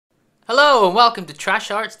Hello and welcome to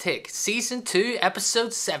Trash Arts Take Season 2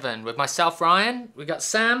 Episode 7 with myself Ryan, we got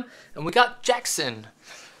Sam and we got Jackson.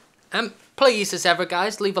 Please as ever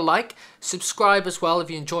guys, leave a like, subscribe as well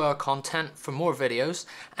if you enjoy our content for more videos,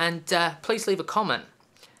 and please leave a comment.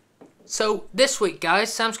 So this week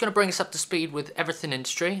guys, Sam's going to bring us up to speed with everything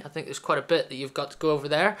industry. I think there's quite a bit that you've got to go over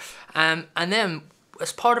there. And then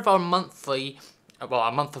as part of our monthly, well,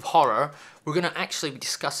 our month of horror, we're going to actually be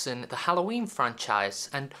discussing the Halloween franchise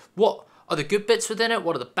and what are the good bits within it,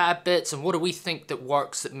 what are the bad bits, and what do we think that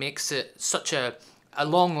works that makes it such a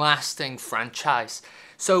long-lasting franchise.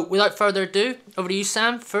 So without further ado, over to you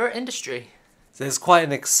Sam for industry. There's quite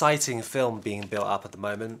an exciting film being built up at the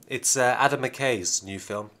moment. It's Adam McKay's new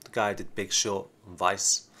film. The guy who did Big Short and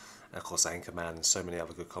Vice, and of course Anchorman and so many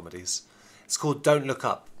other good comedies. It's called Don't Look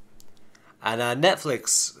Up. And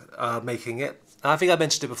Netflix are making it. I think I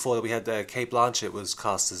mentioned it before that we had Cate Blanchett was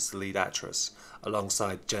cast as the lead actress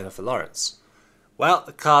alongside Jennifer Lawrence. Well,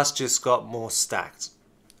 the cast just got more stacked.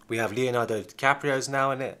 We have Leonardo DiCaprio's now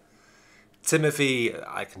in it. Timothy,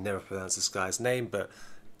 I can never pronounce this guy's name, but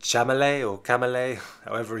Chalamet or Camele,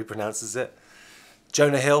 however he pronounces it.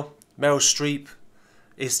 Jonah Hill, Meryl Streep.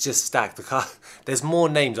 It's just stacked. There's more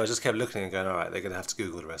names. I just kept looking and going, all right, they're going to have to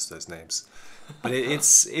Google the rest of those names. But it's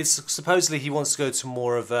supposedly he wants to go to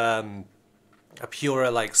more of a purer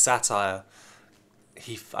like satire.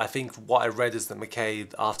 I think what I read is that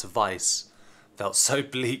McKay after Vice felt so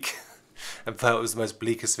bleak and felt it was the most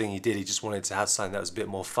bleakest thing he did. He just wanted to have something that was a bit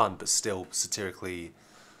more fun but still satirically,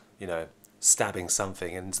 you know, stabbing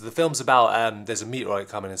something. And the film's about there's a meteorite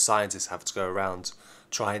coming and scientists have to go around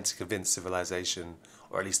trying to convince civilization,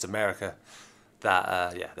 or at least America,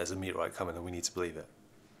 that yeah, there's a meteorite coming and we need to believe it.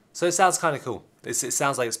 So it sounds kind of cool. It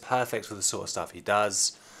sounds like it's perfect for the sort of stuff he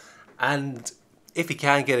does. And if he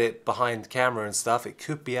can get it behind camera and stuff, it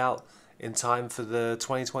could be out in time for the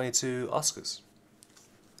 2022 Oscars.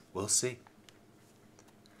 We'll see.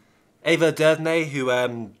 Ava DuVernay, who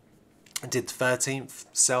did 13th,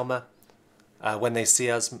 Selma, When They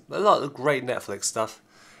See Us, a lot of great Netflix stuff.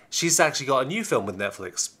 She's actually got a new film with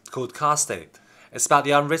Netflix called Caste. It's about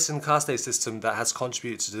the unwritten caste system that has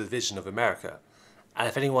contributed to the division of America. And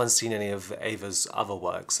if anyone's seen any of Ava's other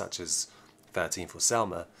works, such as 13th or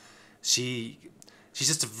Selma, she's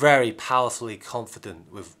just very powerfully confident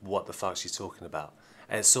with what the fuck she's talking about.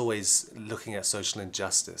 And it's always looking at social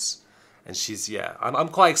injustice. And she's, yeah, I'm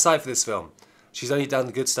quite excited for this film. She's only done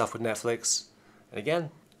good stuff with Netflix. And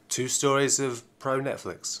again, 2 stories of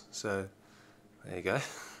pro-Netflix. So, there you go.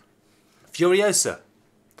 Furiosa,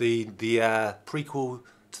 the prequel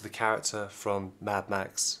to the character from Mad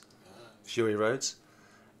Max, Fury Road.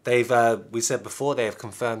 They've, we said before, they have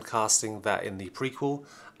confirmed casting that in the prequel,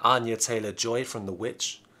 Anya Taylor-Joy from The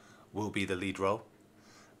Witch will be the lead role.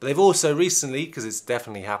 But they've also recently, because it's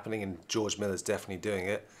definitely happening and George Miller's definitely doing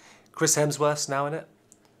it, Chris Hemsworth's now in it,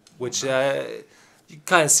 which you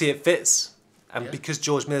kind of see it fits. And yeah, because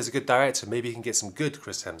George Miller's a good director, maybe you can get some good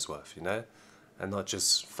Chris Hemsworth, you know, and not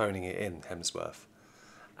just phoning it in Hemsworth.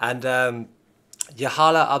 And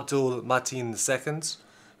Yahala Abdul Mateen II,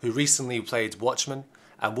 who recently played Watchmen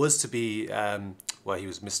and was to be, well, he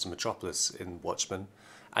was Mr. Metropolis in Watchmen,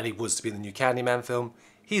 and he was to be in the new Candyman film.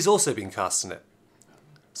 He's also been cast in it.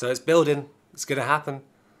 So it's building, it's going to happen.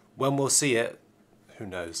 When we'll see it, who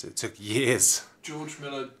knows? It took years. George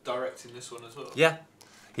Miller directing this one as well? Yeah.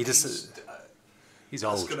 He's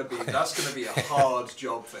old. That's gonna be a hard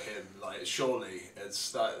job for him. Like, surely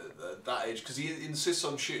it's that age, because he insists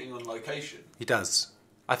on shooting on location. He does.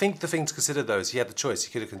 I think the thing to consider though is he had the choice.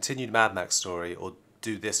 He could have continued Mad Max story or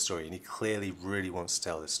do this story, and he clearly really wants to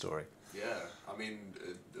tell this story. Yeah, I mean,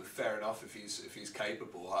 fair enough if he's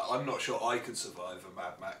capable. I'm not sure I could survive a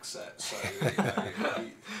Mad Max set, so you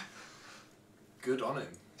know, good on him.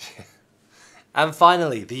 And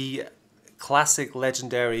finally, the classic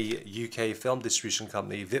legendary UK film distribution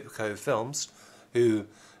company Vipco Films, who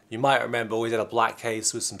you might remember always had a black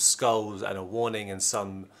case with some skulls and a warning and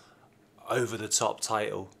some over-the-top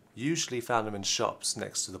title. Usually found them in shops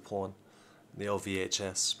next to the porn, the old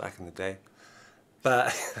VHS back in the day.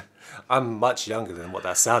 But I'm much younger than what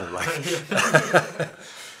that sounded like.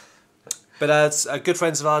 But it's good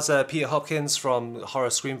friends of ours, Peter Hopkins from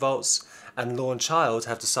Horror Screen Vaults and Lorne Child,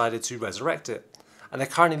 have decided to resurrect it. And they're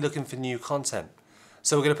currently looking for new content.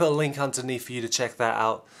 So we're going to put a link underneath for you to check that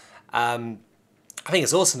out. I think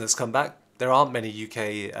it's awesome that it's come back. There aren't many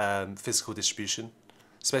UK physical distribution,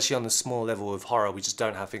 especially on the small level of horror. We just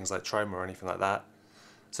don't have things like Troma or anything like that.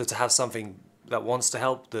 So to have something that wants to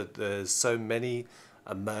help, that there's so many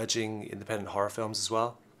emerging independent horror films as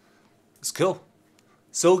well, it's cool.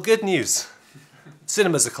 It's all good news.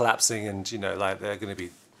 Cinemas are collapsing and, you know, like they're going to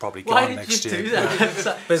be probably Why gone did next you year. do that? It's,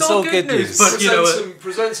 like, But it's all good news. But, you know,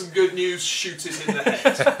 Present some good news, shoot it in the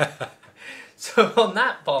head. so on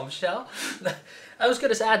that bombshell, I was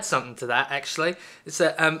going to add something to that, actually. It's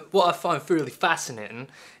that what I find really fascinating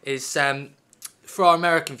is, for our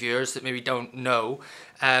American viewers that maybe don't know,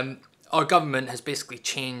 our government has basically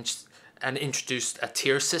changed and introduced a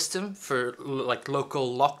tier system for like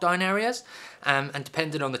local lockdown areas, and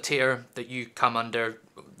depending on the tier that you come under,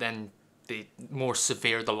 then the more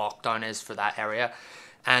severe the lockdown is for that area.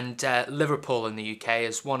 And Liverpool in the UK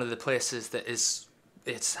is one of the places that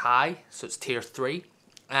it's high, so it's tier 3,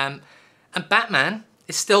 and Batman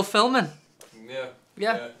is still filming.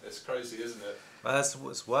 Yeah, it's crazy, isn't it? That's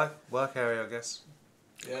it's work area, I guess.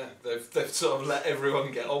 Yeah, they've sort of let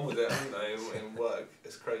everyone get on with it, haven't they, in work?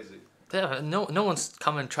 It's crazy. Yeah, no one's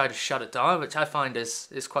come and tried to shut it down, which I find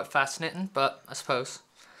is quite fascinating. But I suppose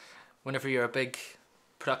whenever you're a big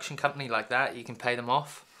production company like that, you can pay them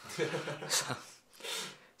off.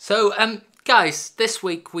 So, guys, this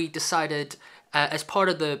week we decided, as part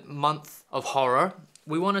of the month of horror,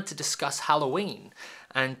 we wanted to discuss Halloween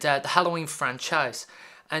and the Halloween franchise,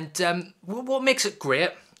 and what makes it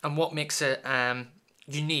great and what makes it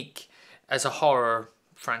unique as a horror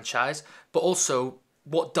franchise, but also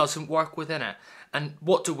what doesn't work within it, and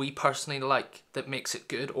what do we personally like that makes it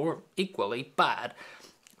good or equally bad.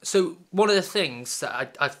 So one of the things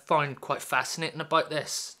that I find quite fascinating about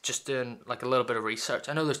this, just doing like a little bit of research,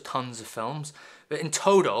 I know there's tons of films, but in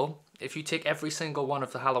total, if you take every single one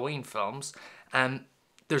of the Halloween films,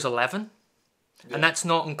 there's 11. Yeah. And that's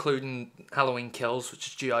not including Halloween Kills, which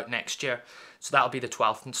is due out next year. So that'll be the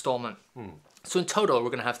 12th installment. So in total, we're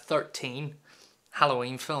going to have 13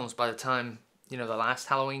 Halloween films by the time, you know, the last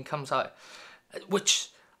Halloween comes out, which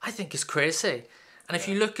I think is crazy. And if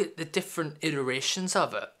you look at the different iterations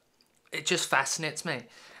of it, it just fascinates me.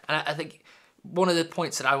 And I think one of the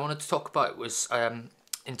points that I wanted to talk about was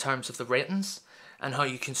in terms of the ratings and how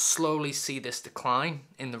you can slowly see this decline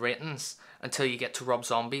in the ratings until you get to Rob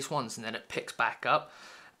Zombie's ones, and then it picks back up.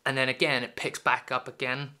 And then again, it picks back up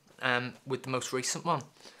again with the most recent one.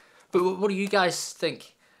 But what do you guys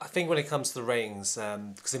think? I think when it comes to the ratings,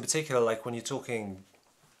 because in particular, like when you're talking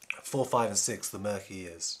 4, 5 and 6, the murky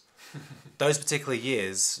years, those particular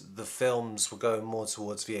years, the films were going more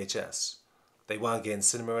towards VHS. They weren't getting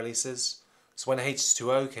cinema releases. So when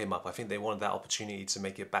H2O came up, I think they wanted that opportunity to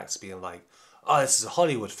make it back to being like, oh, this is a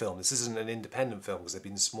Hollywood film. This isn't an independent film, because they've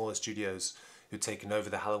been smaller studios who've taken over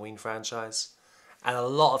the Halloween franchise. And a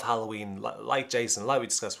lot of Halloween, like Jason, like we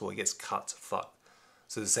discussed before, it gets cut to fuck.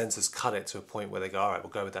 So the censors cut it to a point where they go, all right,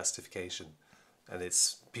 we'll go with that certification. And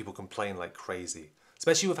it's people complain like crazy.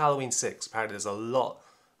 Especially with Halloween 6. Apparently there's a lot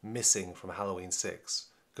missing from Halloween 6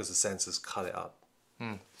 because the censors cut it up.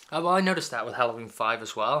 Well, I noticed that with Halloween 5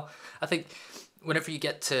 as well. I think whenever you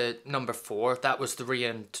get to number 4, that was the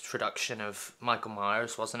reintroduction of Michael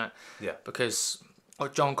Myers, wasn't it? Yeah. Because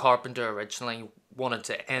John Carpenter originally wanted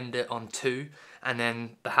to end it on 2, and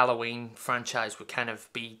then the Halloween franchise would kind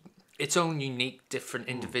of be its own unique, different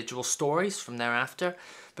individual stories from thereafter.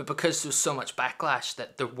 But because there was so much backlash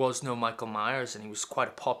that there was no Michael Myers and he was quite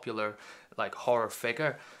a popular like horror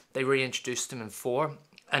figure, they reintroduced him in 4.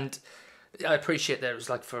 And I appreciate that it was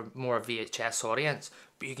like for more a VHS audience,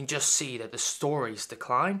 but you can just see that the stories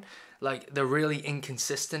decline. Like they're really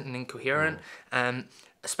inconsistent and incoherent.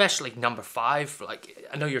 Especially number 5. Like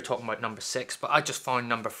I know you're talking about number 6, but I just found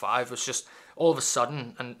number 5 was just all of a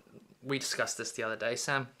sudden, and we discussed this the other day,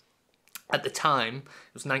 Sam. At the time,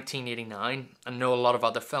 it was 1989, and I know a lot of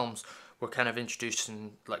other films were kind of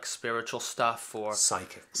introducing like spiritual stuff or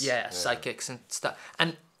psychics. Yeah, psychics and stuff.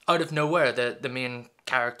 And out of nowhere, the main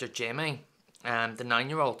character Jamie, the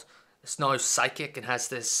 9-year-old, is now psychic and has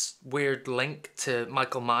this weird link to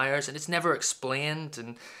Michael Myers, and it's never explained.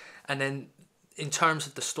 And then in terms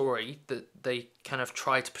of the story that they kind of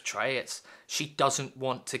try to portray, it's she doesn't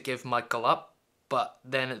want to give Michael up. But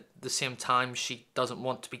then at the same time, she doesn't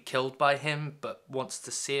want to be killed by him, but wants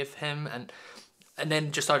to save him. And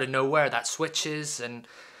then just out of nowhere, that switches. And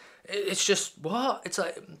it's just, what? It's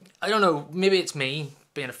like, I don't know, maybe it's me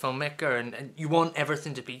being a filmmaker, and you want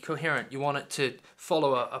everything to be coherent. You want it to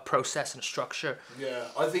follow a process and a structure. Yeah,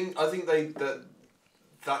 I think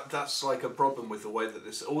that's like a problem with the way that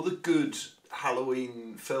this, all the good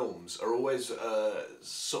Halloween films are always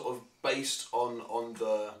sort of based on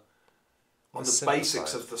the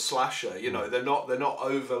basics of the slasher. You know, they're not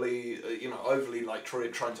overly like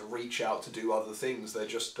trying to reach out to do other things.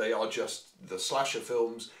 They are just the slasher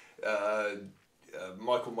films.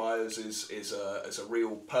 Michael Myers is a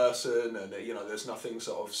real person, and you know there's nothing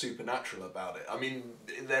sort of supernatural about it. I mean,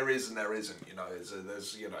 there is and there isn't. You know,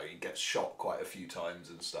 there's you know he gets shot quite a few times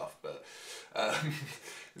and stuff, but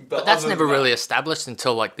But that's other never than really that, established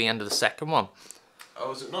until like the end of the second one.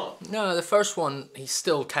 oh, is it not? No, the first one, he's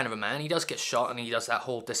still kind of a man. He does get shot and he does that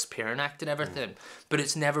whole disappearing act and everything. But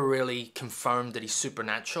it's never really confirmed that he's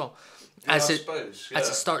supernatural. Yeah, As I it suppose. as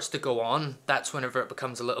Yeah. it starts to go on, that's whenever it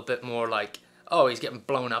becomes a little bit more like, oh, he's getting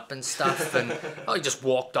blown up and stuff, and oh, he just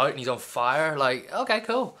walked out and he's on fire. Like, okay,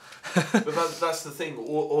 cool. But that's the thing.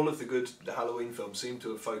 All of the good Halloween films seem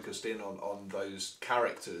to have focused in on those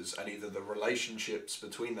characters and either the relationships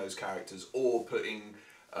between those characters or putting,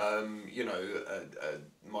 you know,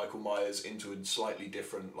 Michael Myers into a slightly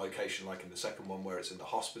different location, like in the second one where it's in the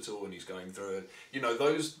hospital and he's going through it. You know,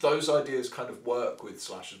 those ideas kind of work with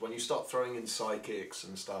slashers. When you start throwing in psychics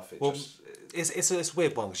and stuff, It's a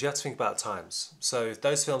weird one because you have to think about times. So if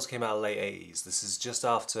those films came out in the late 80s, this is just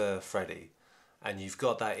after Freddy, and you've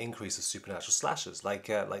got that increase of supernatural slashers like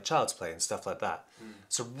Child's Play and stuff like that.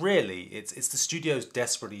 So really, it's the studios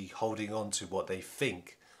desperately holding on to what they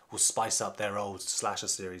think will spice up their old slasher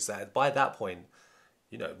series that by that point,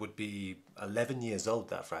 you know, would be 11 years old,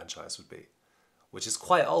 that franchise would be, which is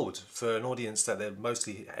quite old for an audience that they're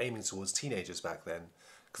mostly aiming towards teenagers back then,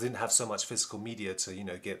 because they didn't have so much physical media to, you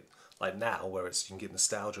know, get like now where you can get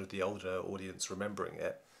nostalgia of the older audience remembering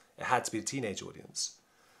it. It had to be a teenage audience.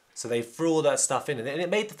 So they threw all that stuff in, and it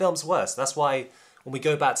made the films worse. That's why when we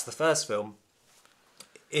go back to the first film,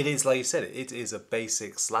 it is, like you said, it is a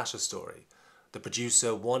basic slasher story. The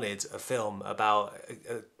producer wanted a film about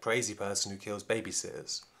a crazy person who kills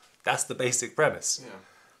babysitters. That's the basic premise. Yeah.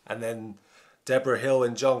 And then Deborah Hill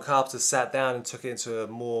and John Carpenter sat down and took it into a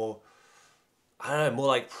more, I don't know, more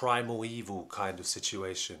like primal evil kind of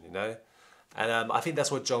situation, you know? And I think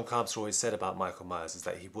that's what John Carpenter always said about Michael Myers, is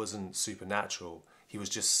that he wasn't supernatural. He was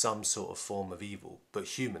just some sort of form of evil, but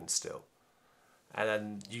human still. And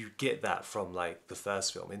then you get that from like the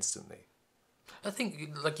first film instantly. I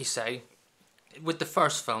think, like you say, with the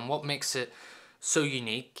first film, what makes it so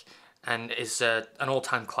unique and is an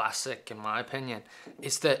all-time classic, in my opinion,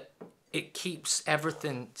 is that it keeps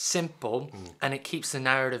everything simple and it keeps the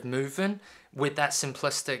narrative moving with that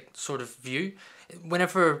simplistic sort of view.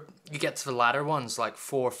 Whenever you get to the latter ones, like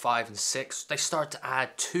 4, 5, and 6, they start to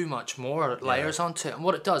add too much more layers onto it. And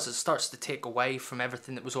what it does, it starts to take away from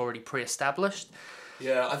everything that was already pre-established.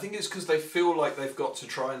 Yeah, I think it's because they feel like they've got to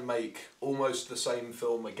try and make almost the same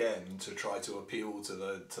film again to try to appeal to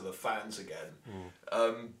the fans again.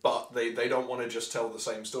 But they don't want to just tell the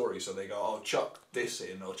same story, so they go, oh, chuck this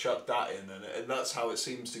in or chuck that in, and that's how it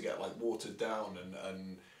seems to get like watered down,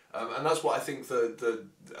 and that's what I think the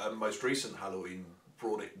most recent Halloween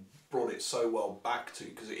brought it so well back to,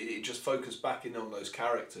 because it just focused back in on those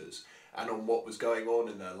characters and on what was going on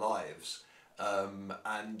in their lives.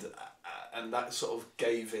 And that sort of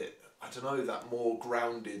gave it, I don't know, that more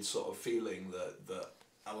grounded sort of feeling that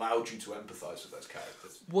allowed you to empathise with those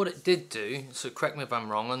characters. What it did do, so correct me if I'm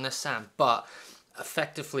wrong on this, Sam, but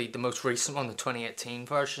effectively the most recent one, the 2018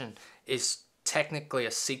 version, is technically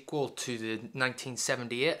a sequel to the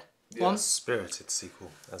 1978 one. Spirited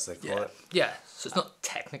sequel, as they call it. Yeah, so it's not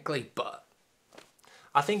technically, but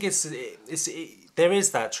I think there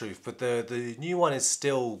is that truth, but the new one has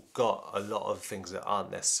still got a lot of things that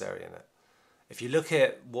aren't necessary in it. If you look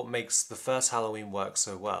at what makes the first Halloween work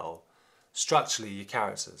so well, structurally, your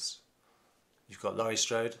characters. You've got Laurie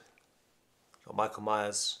Strode, you've got Michael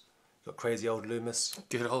Myers, you've got crazy old Loomis.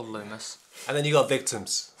 good old Loomis. And then you got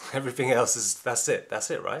victims. Everything else that's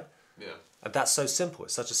it, right? Yeah. And that's so simple.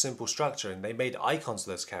 It's such a simple structure, and they made icons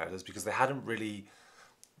of those characters because they hadn't really,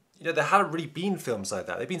 there hadn't really been films like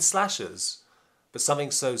that. They've been slashers, but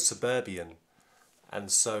something so suburban and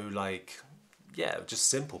so just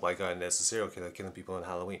simple by going there's a serial killer killing people on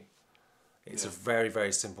Halloween. It's a very,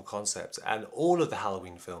 very simple concept, and all of the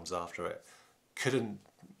Halloween films after it couldn't,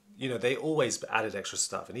 they always added extra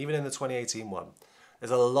stuff, and even in the 2018 one,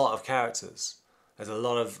 there's a lot of characters. There's a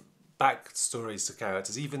lot of backstories to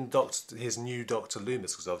characters. Even his new Dr.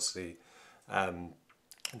 Loomis, because obviously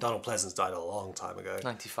Donald Pleasance died a long time ago.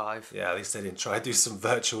 95. Yeah, at least they didn't try to do some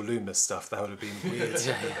virtual Loomis stuff. That would have been weird,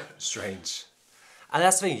 strange. And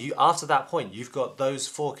that's the thing. After that point, you've got those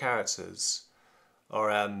 4 characters, or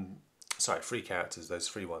 3 characters. Those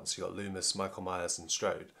 3 ones. You got Loomis, Michael Myers, and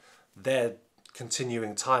Strode. They're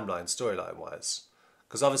continuing timeline, storyline wise,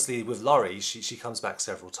 because obviously with Laurie, she comes back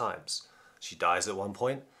several times. She dies at one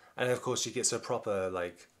point, and of course she gets a proper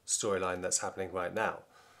storyline that's happening right now.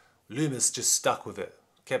 Loomis just stuck with it,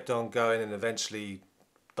 kept on going, and eventually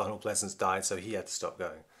Donald Pleasance died, so he had to stop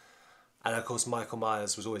going. And of course, Michael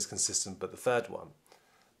Myers was always consistent, but the third one.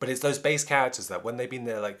 But it's those base characters that when they've been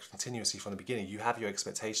there like continuously from the beginning, you have your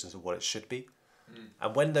expectations of what it should be.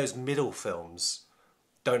 And when those middle films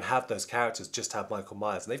don't have those characters, just have Michael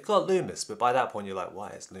Myers. And they've got Loomis, but by that point you're like,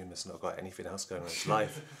 why has Loomis not got anything else going on in his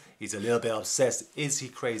life? He's a little bit obsessed. Is he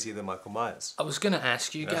crazier than Michael Myers? I was going to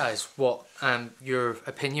ask you guys what your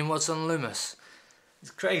opinion was on Loomis.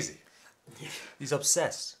 He's crazy. He's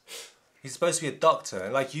obsessed. He's supposed to be a doctor,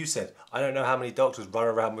 and like you said, I don't know how many doctors run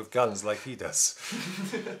around with guns like he does.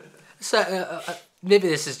 So maybe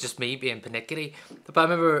this is just me being pernickety, but I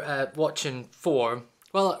remember watching 4.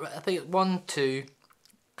 Well, I think 1, 2,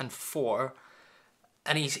 and 4,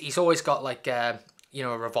 and he's always got like a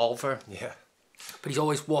revolver. Yeah. But he's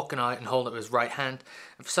always walking out and holding it with his right hand.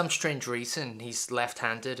 And for some strange reason, he's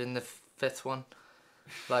left-handed in the 5th one.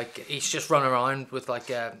 Like he's just running around with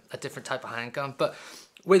like a different type of handgun. But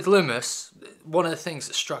with Loomis, one of the things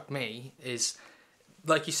that struck me is,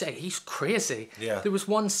 like you say, he's crazy. Yeah. There was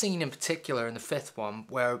one scene in particular in the 5th one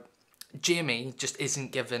where Jamie just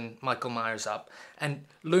isn't giving Michael Myers up, and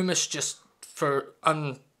Loomis just for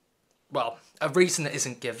a reason that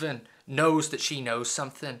isn't given knows that she knows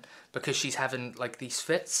something because she's having like these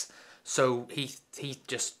fits. So he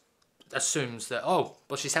just assumes that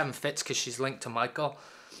she's having fits because she's linked to Michael,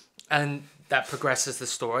 and that progresses the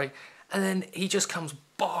story. And then he just comes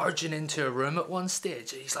barging into a room at one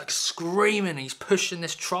stage. He's like screaming. He's pushing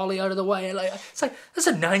this trolley out of the way. Like it's like that's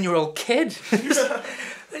a 9-year-old kid,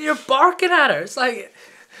 and you're barking at her. It's like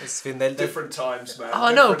it's been different times, man. Oh,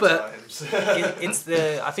 I know, but it's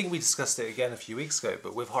the. I think we discussed it again a few weeks ago.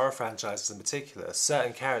 But with horror franchises in particular,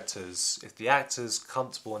 certain characters, if the actor's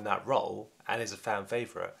comfortable in that role and is a fan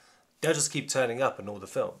favorite, they'll just keep turning up in all the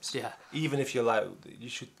films. Yeah. Even if you're like, you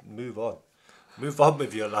should move on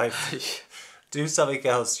with your life. Do something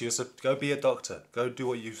else. Go be a doctor. Go do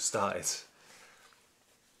what you've started.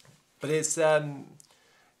 But it's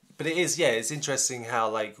it's interesting how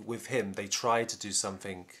like with him they tried to do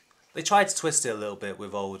something. They tried to twist it a little bit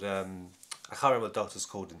with old I can't remember what the Doctor's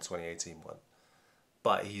called in 2018 one.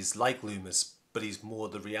 But he's like Loomis, but he's more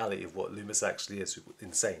the reality of what Loomis actually is.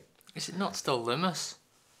 Insane. is it not still Loomis?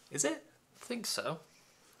 Is it? I think so.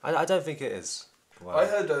 I don't think it is. Wow. I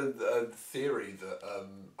heard a theory that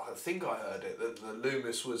I think I heard it that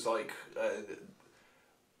Loomis was like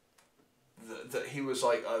that he was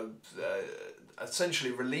like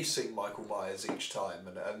essentially releasing Michael Myers each time,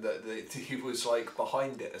 and that he was like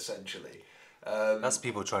behind it essentially. That's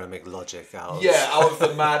people trying to make logic out of out of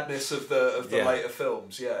the madness of the Yeah. later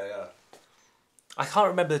films. Yeah. I can't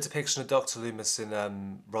remember the depiction of Dr. Loomis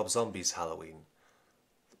in Rob Zombie's Halloween.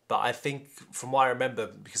 But I think, from what I remember,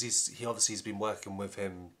 because he obviously has been working with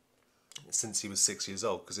him since he was 6 years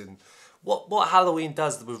old. Because in what Halloween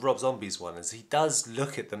does with Rob Zombie's one is he does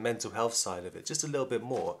look at the mental health side of it just a little bit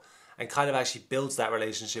more, and kind of actually builds that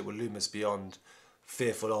relationship with Loomis beyond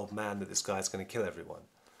fearful old man that this guy's going to kill everyone.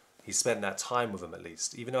 He spent that time with him at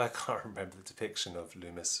least, even though I can't remember the depiction of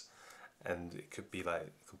Loomis, and it could be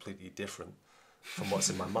like completely different from what's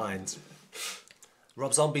in my mind.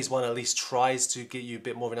 Rob Zombie's one at least tries to get you a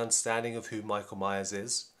bit more of an understanding of who Michael Myers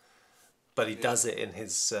is, but he does it in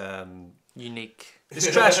his Unique. his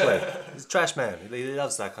trash way. He's a trash man. He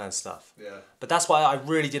loves that kind of stuff. Yeah. But that's why I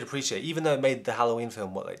really did appreciate, even though it made the Halloween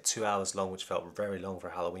film 2 hours long, which felt very long for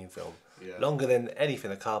a Halloween film, longer than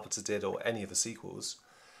anything that Carpenter did or any of the sequels.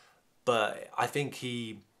 But I think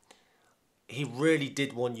he really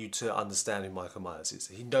did want you to understand who Michael Myers is.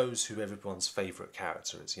 He knows who everyone's favourite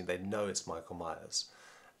character is. They know it's Michael Myers.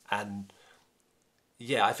 And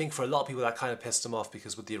yeah, I think for a lot of people that kind of pissed them off,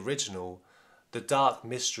 because with the original, the dark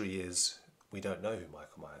mystery is we don't know who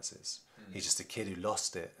Michael Myers is. He's just a kid who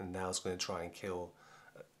lost it and now is going to try and kill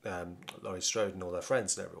Laurie Strode and all their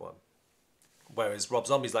friends and everyone. Whereas Rob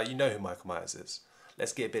Zombie's like, you know who Michael Myers is.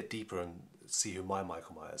 Let's get a bit deeper and see who my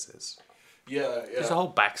Michael Myers is. Yeah. There's a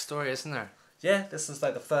whole backstory, isn't there? Yeah, this is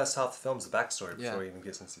like the first half of the film's the backstory before he even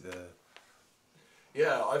gets into the...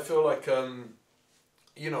 Yeah, I feel like,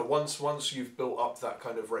 once you've built up that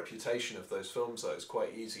kind of reputation of those films, though, it's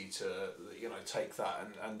quite easy to, take that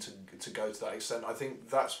and to go to that extent. I think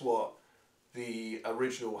that's what the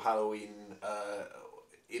original Halloween,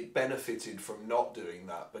 it benefited from not doing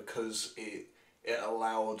that, because it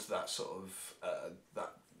allowed that sort of,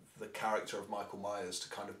 the character of Michael Myers to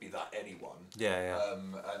kind of be that anyone. Yeah.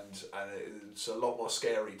 And it's a lot more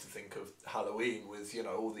scary to think of Halloween with,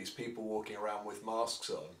 all these people walking around with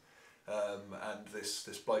masks on, and this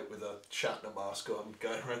bloke with a Shatner mask on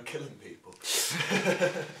going around killing people.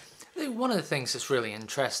 I think one of the things that's really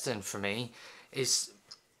interesting for me is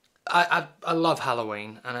I love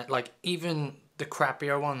Halloween, and even the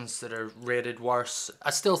crappier ones that are rated worse. I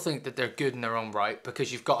still think that they're good in their own right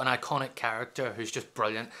because you've got an iconic character who's just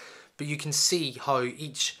brilliant, but you can see how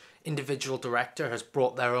each individual director has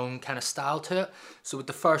brought their own kind of style to it. So with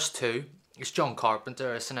the first two, it's John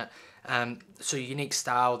Carpenter, isn't it? So unique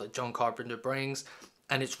style that John Carpenter brings,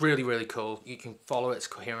 and it's really, really cool. You can follow it, it's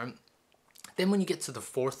coherent. Then when you get to the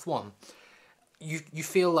fourth one, you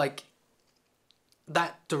feel like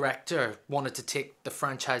that director wanted to take the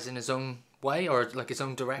franchise in his own way, or like his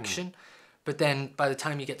own direction. But then by the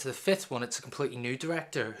time you get to the fifth one, it's a completely new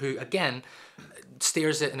director who, again,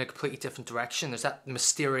 steers it in a completely different direction. There's that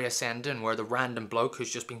mysterious ending where the random bloke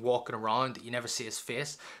who's just been walking around that you never see his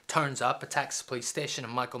face turns up, attacks the police station,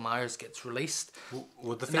 and Michael Myers gets released. Well,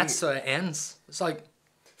 and that's how it ends. It's like...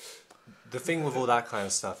 The thing with all that kind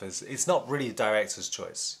of stuff is it's not really the director's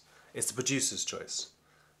choice. It's the producer's choice.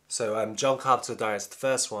 So John Carpenter directed the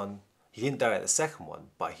first one. He didn't direct the second one,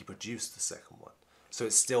 but he produced the second one. So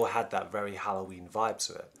it still had that very Halloween vibe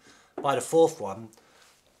to it. By the fourth one,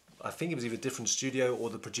 I think it was either a different studio or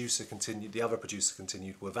the other producer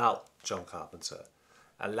continued without John Carpenter,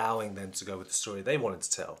 allowing them to go with the story they wanted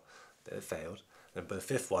to tell. It failed. And by the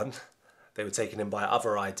fifth one, they were taken in by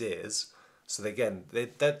other ideas. So again,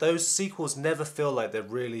 those sequels never feel like they're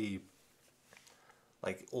really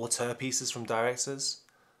like auteur pieces from directors,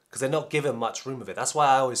 because they're not given much room of it. That's why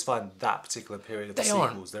I always find that particular period of the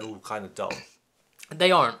sequels, they're all kind of dull.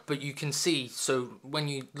 They aren't, but you can see, so when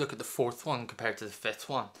you look at the fourth one compared to the fifth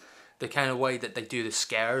one, the kind of way that they do the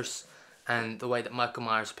scares and the way that Michael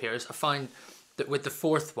Myers appears, I find that with the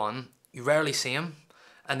fourth one, you rarely see him.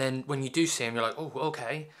 And then when you do see him, you're like, oh,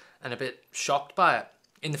 okay, and a bit shocked by it.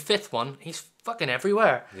 In the fifth one, he's fucking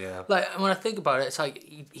everywhere. Yeah. Like, when I think about it, it's like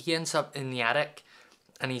he ends up in the attic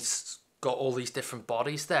and he's got all these different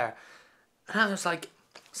bodies there. And I was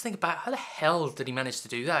thinking about how the hell did he manage to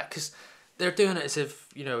do that? Because they're doing it as if,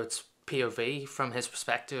 you know, it's POV from his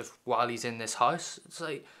perspective while he's in this house. It's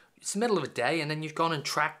like, it's the middle of a day and then you've gone and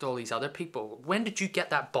tracked all these other people. When did you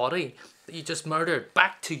get that body that you just murdered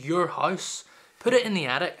back to your house, put it in the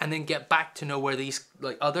attic, and then get back to know where these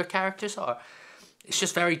like other characters are? It's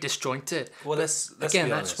just very disjointed. Well, let's again,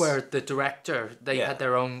 be that's honest. where the director, they had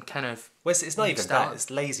their own kind of... Well, it's not even style. that,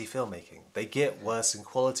 it's lazy filmmaking. They get worse in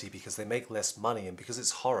quality because they make less money, and because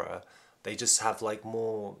it's horror, they just have like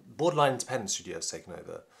more borderline independent studios taking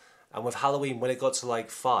over. And with Halloween, when it got to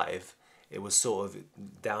like 5, it was sort of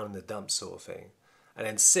down in the dumps sort of thing. And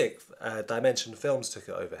then 6, Dimension Films took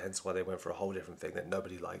it over, hence why they went for a whole different thing that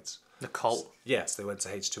nobody liked. The Cult. Yes, they went to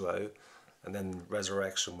H2O, and then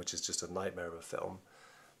Resurrection, which is just a nightmare of a film.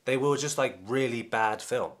 They were just like really bad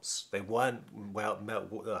films. They weren't well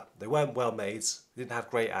made, didn't have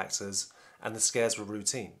great actors, and the scares were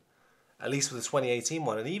routine. At least with the 2018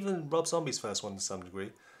 one, and even Rob Zombie's first one to some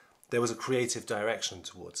degree, there was a creative direction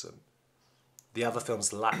towards them. The other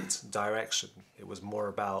films lacked direction. It was more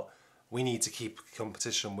about, we need to keep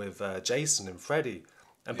competition with Jason and Freddy.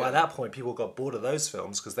 And by that point, people got bored of those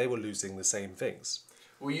films because they were losing the same things.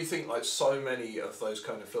 Well, you think like so many of those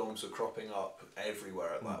kind of films are cropping up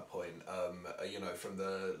everywhere at that point. You know, from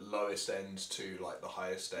the lowest ends to like the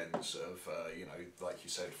highest ends of you know, like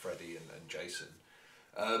you said, Freddy and Jason,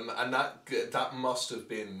 and that must have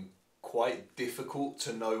been quite difficult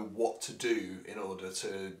to know what to do in order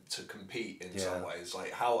to compete in some ways.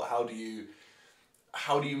 Like how do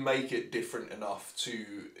you make it different enough to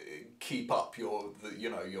keep up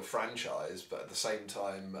your franchise, but at the same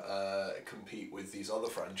time compete with these other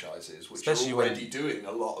franchises, which Especially are already doing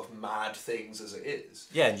a lot of mad things as it is.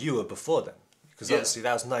 Yeah, and you were before then. Because obviously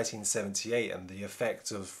that was 1978, and the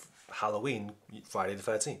effect of Halloween, Friday the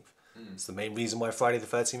 13th. It's the main reason why Friday the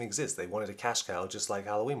 13th exists. They wanted a cash cow just like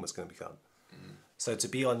Halloween was going to become. So to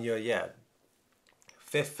be on your,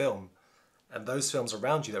 5th film, and those films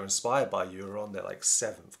around you that are inspired by you are on their like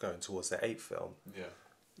 7th, going towards their 8th film.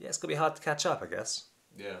 Yeah, it's going to be hard to catch up, I guess.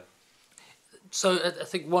 Yeah. So I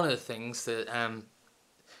think one of the things that...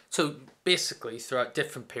 so basically, throughout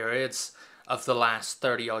different periods of the last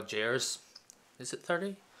 30-odd years... Is it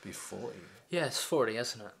 30? Be 40. Yeah, it's 40,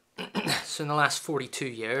 isn't it? So in the last 42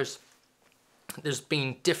 years, there's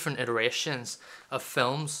been different iterations of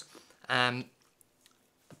films,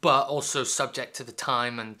 but also subject to the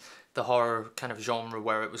time and the horror kind of genre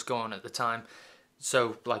where it was going at the time.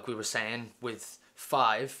 So, like we were saying, with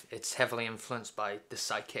 5, it's heavily influenced by the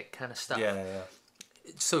psychic kind of stuff. Yeah.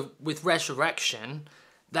 So with Resurrection,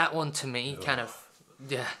 that one to me kind of...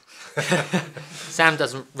 Yeah. Sam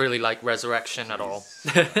doesn't really like Resurrection at all.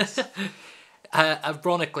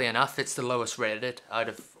 Ironically enough, it's the lowest rated out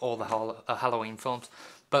of all the Halloween films.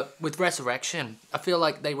 But with Resurrection, I feel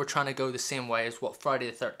like they were trying to go the same way as what Friday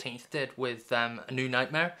the 13th did with A New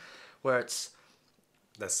Nightmare, where it's...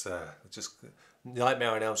 That's just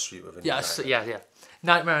Nightmare on Elm Street with a new Yeah, nightmare. yeah.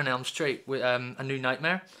 Nightmare on Elm Street with A New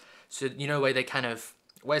Nightmare. So, you know, where they kind of...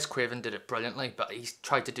 Wes Craven did it brilliantly, but he's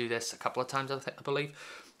tried to do this a couple of times, I believe,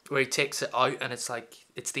 where he takes it out and it's like,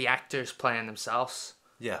 it's the actors playing themselves.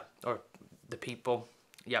 Yeah. Or the people,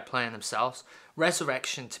 playing themselves.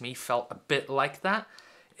 Resurrection, to me, felt a bit like that,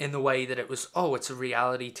 in the way that it was, it's a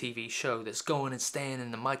reality TV show that's going and staying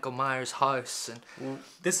in the Michael Myers house. And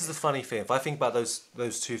This is the funny thing. If I think about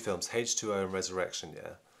those two films, H2O and Resurrection,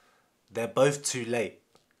 they're both too late.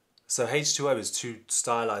 So H2O is too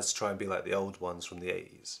stylized to try and be like the old ones from the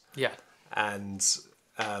 80s. Yeah. And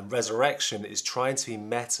Resurrection is trying to be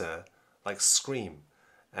meta, like Scream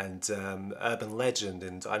and Urban Legend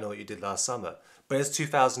and I Know What You Did Last Summer. But it's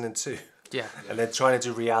 2002. Yeah. And they're trying to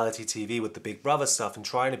do reality TV with the Big Brother stuff and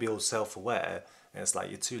trying to be all self-aware. And it's like,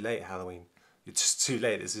 you're too late, Halloween. You're just too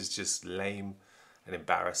late. This is just lame and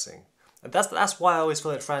embarrassing. And that's why I always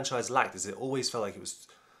feel like the franchise lacked, is it always felt like it was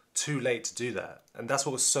too late to do that. And that's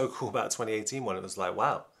what was so cool about 2018 one. It was like,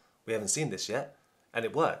 wow, we haven't seen this yet. And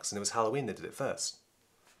it works. And it was Halloween that did it first.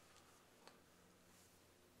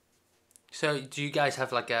 So, do you guys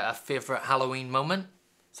have like a favourite Halloween moment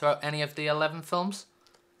throughout any of the 11 films?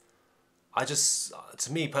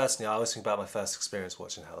 To me personally, I always think about my first experience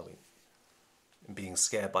watching Halloween and being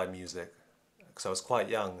scared by music. Because I was quite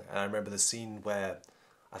young, and I remember the scene where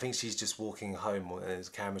I think she's just walking home and the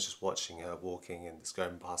camera's just watching her walking and it's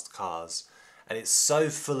going past cars. And it's so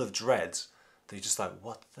full of dread that you're just like,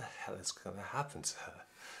 what the hell is going to happen to her?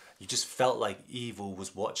 You just felt like evil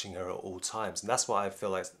was watching her at all times. And that's why I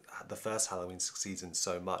feel like the first Halloween succeeds in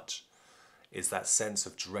so much, is that sense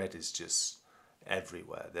of dread is just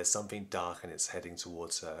everywhere. There's something dark and it's heading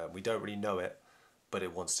towards her. And we don't really know it, but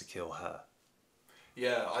it wants to kill her.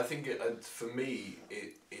 Yeah, I think for me,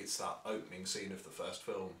 it's that opening scene of the first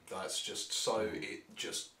film. That's just so, it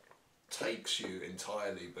just takes you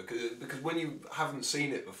entirely. Because when you haven't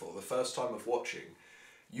seen it before, the first time of watching,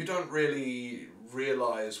 you don't really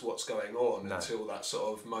realise what's going on until that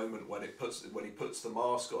sort of moment when he puts the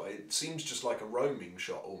mask on. It seems just like a roaming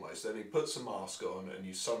shot almost. Then he puts the mask on and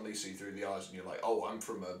you suddenly see through the eyes and you're like, oh, I'm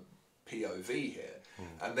from a POV here.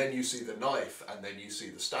 And then you see the knife and then you see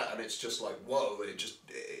the stat and it's just like, whoa,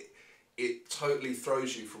 it totally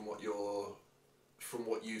throws you from what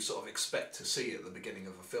you sort of expect to see at the beginning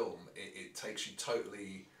of a film. It takes you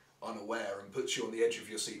totally unaware and puts you on the edge of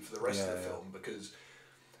your seat for the rest of the film, because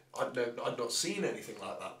I'd not seen anything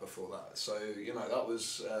like that before that. So, you know, that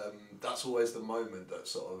was that's always the moment that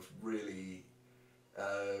sort of really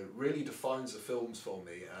defines the films for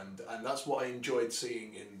me, and that's what I enjoyed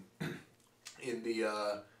seeing in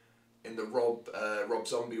the Rob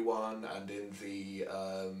Zombie one and in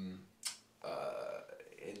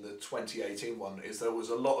the 2018 one, is there was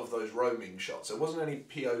a lot of those roaming shots. There wasn't any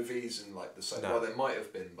POVs in like the same. Well, there might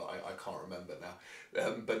have been, but I can't remember now.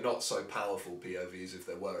 But not so powerful POVs if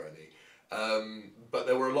there were any. But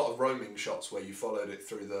there were a lot of roaming shots where you followed them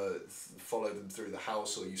through the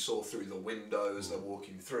house, or you saw through the window as they're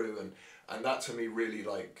walking through, and that to me really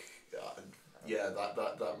like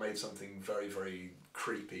that made something very, very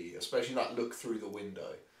creepy, especially that look through the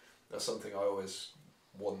window. That's something I always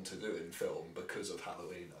want to do in film because of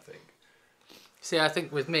Halloween, I think. See, I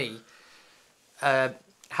think with me,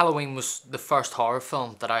 Halloween was the first horror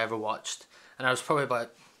film that I ever watched, and I was probably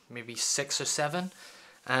about maybe 6 or 7.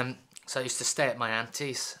 So I used to stay at my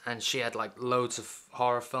auntie's, and she had like loads of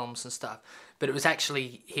horror films and stuff. But it was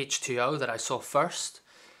actually H2O that I saw first.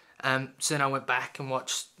 So then I went back and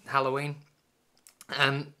watched Halloween.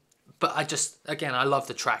 But I love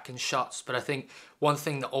the tracking shots. But I think one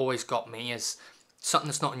thing that always got me is something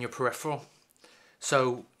that's not in your peripheral.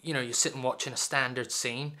 So, you know, you're sitting watching a standard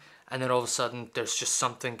scene, and then all of a sudden there's just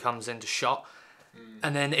something comes into shot,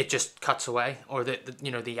 and then it just cuts away, or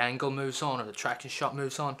the angle moves on, or the tracking shot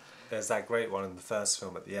moves on. There's that great one in the first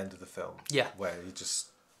film at the end of the film. Yeah. Where he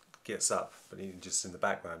just gets up, but he just in the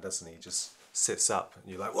background, doesn't he? He just sits up,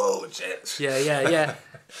 and you're like, whoa, shit. Yeah.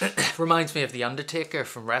 Reminds me of The Undertaker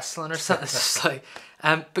from wrestling or something. It's just like,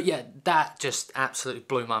 but yeah, that just absolutely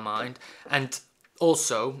blew my mind. And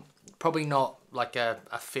also, probably not like a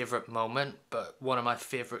favourite moment, but one of my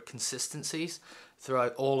favourite consistencies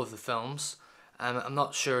throughout all of the films. I'm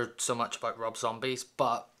not sure so much about Rob Zombie's,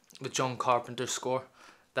 but with John Carpenter's score,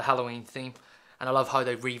 the Halloween theme, and I love how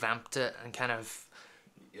they revamped it and kind of...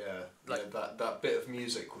 that bit of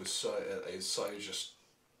music was so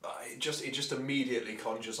it just immediately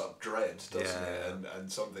conjures up dread, doesn't it?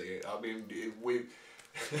 And something. I mean,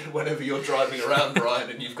 Whenever you're driving around, Brian,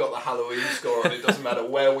 and you've got the Halloween score on, it doesn't matter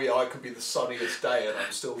where we are. It could be the sunniest day, and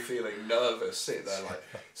I'm still feeling nervous. Sitting there like,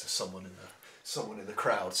 is there someone in the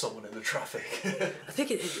crowd, someone in the traffic? I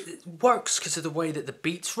think it works because of the way that the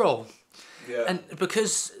beats roll. Yeah. And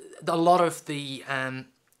because a lot of the,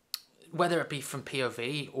 whether it be from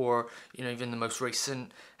POV or, you know, even the most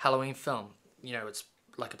recent Halloween film, you know, it's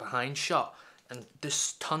like a behind shot and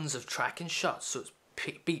there's tons of tracking shots. So it's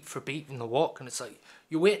beat for beat in the walk, and it's like,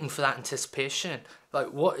 you're waiting for that anticipation.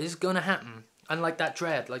 Like, what is going to happen? And like that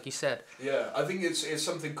dread, like you said. Yeah, I think it's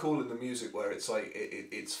something cool in the music where it's like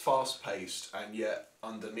it's fast paced and yet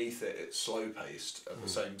underneath it it's slow paced at the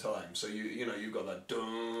same time. So you know you've got that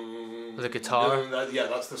dun, the guitar. Dun, yeah,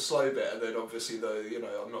 that's the slow bit, and then obviously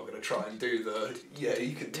I'm not going to try and do the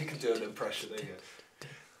you can do an impression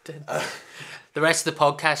there. The rest of the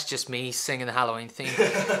podcast just me singing the Halloween theme.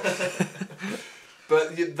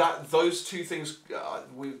 But those two things, there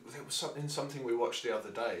was something we watched the other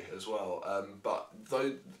day as well. But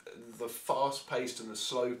the fast paced and the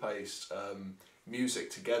slow paced music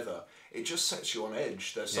together, it just sets you on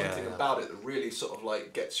edge. There's something about it that really sort of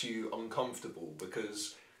like gets you uncomfortable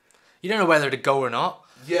because you don't know whether to go or not.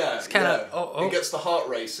 Yeah, it's kind of it gets the heart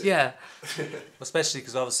racing. Yeah, especially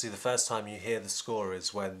because obviously the first time you hear the score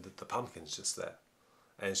is when the pumpkin's just there,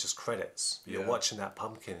 and it's just credits. You're watching that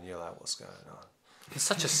pumpkin and you're like, what's going on? It's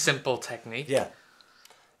such a simple technique. Yeah.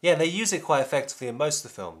 Yeah, they use it quite effectively in most of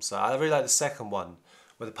the films. I really like the second one,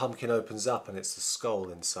 where the pumpkin opens up and it's the skull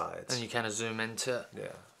inside. And you kind of zoom into it.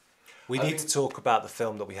 Yeah. We need to talk about the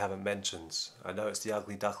film that we haven't mentioned. I know it's The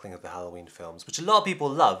Ugly Duckling of the Halloween films, which a lot of people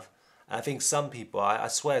love. And I think some people, I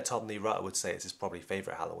swear Tom Lee Rutter would say it's his probably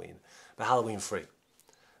favourite Halloween. But Halloween 3.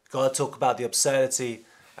 Got to talk about the absurdity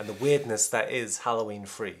and the weirdness that is Halloween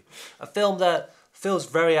 3. A film that feels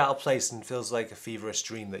very out of place and feels like a feverish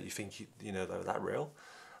dream that you think, you know, that real.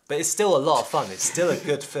 But it's still a lot of fun. It's still a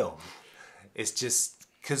good film. It's just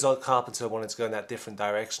because Carpenter wanted to go in that different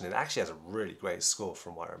direction. It actually has a really great score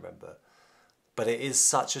from what I remember. But it is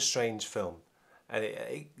such a strange film. And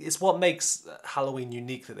it's what makes Halloween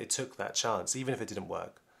unique that they took that chance, even if it didn't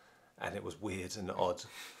work. And it was weird and odd.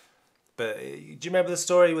 But do you remember the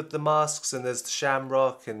story with the masks and there's the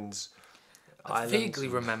Shamrock and... I vaguely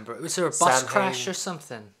remember. Was there a bus crash or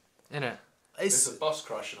something in it? There's a bus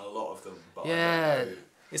crash in a lot of them. But yeah. I don't know.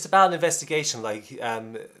 It's about an investigation. Like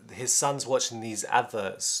his son's watching these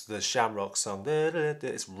adverts, the Shamrock song.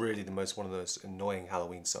 It's really one of those annoying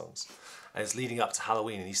Halloween songs. And it's leading up to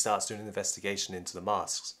Halloween, and he starts doing an investigation into the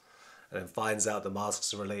masks, and then finds out the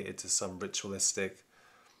masks are related to some ritualistic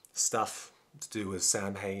stuff to do with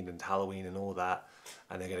Samhain and Halloween and all that.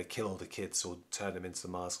 And they're going to kill all the kids or turn them into the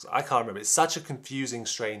masks. I can't remember. It's such a confusing,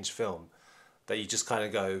 strange film that you just kind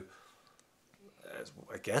of go,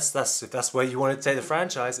 I guess if that's where you want to take the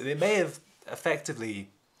franchise. And it may have effectively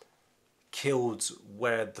killed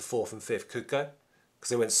where the 4th and 5th could go, because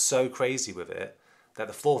they went so crazy with it that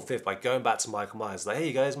the 4th and 5th, by going back to Michael Myers, like, hey,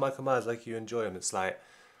 you guys, Michael Myers, like, you enjoy him. It's like...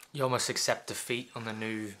 You almost accept defeat on the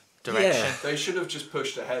new direction. Yeah. They should have just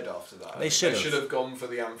pushed ahead after that. They should have gone for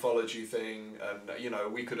the anthology thing, and you know,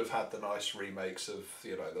 we could have had the nice remakes of,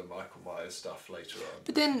 you know, the Michael Myers stuff later on.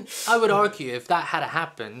 But then I would argue if that had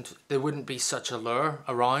happened, there wouldn't be such a lure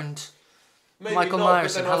around Michael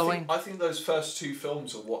Myers and Halloween. I think those first two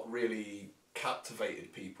films are what really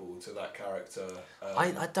captivated people to that character.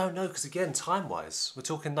 I don't know, because again, time-wise, we're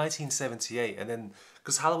talking 1978, and then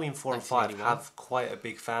because Halloween 4 and 5 have quite a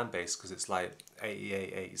big fan base, because it's like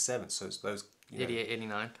 88, 87, so it's those 88,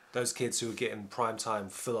 89. Those kids who are getting prime-time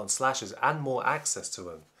full-on slashers and more access to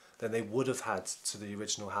them than they would have had to the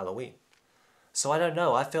original Halloween. So I don't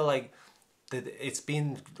know, I feel like that it's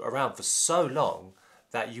been around for so long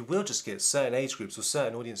that you will just get certain age groups or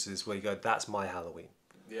certain audiences where you go, that's my Halloween.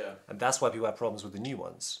 Yeah. And that's why people have problems with the new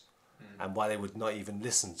ones. And why they would not even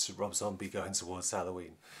listen to Rob Zombie going towards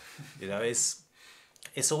Halloween. You know, it's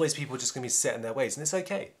always people just going to be set in their ways. And it's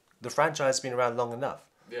okay. The franchise has been around long enough.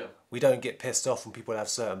 Yeah. We don't get pissed off when people have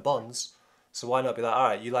certain bonds. So why not be like, all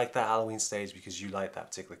right, you like that Halloween stage because you like that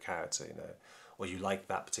particular character, you know, or you like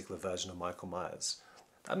that particular version of Michael Myers.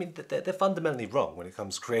 I mean, they're fundamentally wrong when it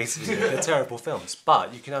comes to creating they're terrible films.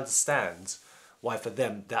 But you can understand why for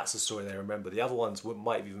them that's the story they remember. The other ones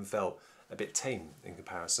might have even felt a bit tame in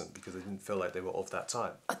comparison because they didn't feel like they were of that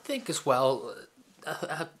time. I think as well,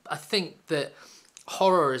 I think that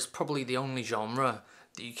horror is probably the only genre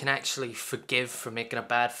that you can actually forgive for making a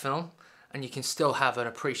bad film, and you can still have an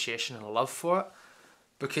appreciation and a love for it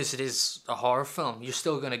because it is a horror film. You're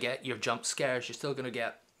still going to get your jump scares, you're still going to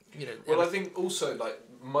get you know. Well, I think also like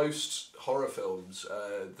most horror films,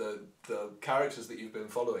 the characters that you've been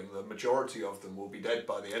following, the majority of them will be dead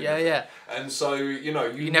by the end. Yeah, of it. yeah. And so you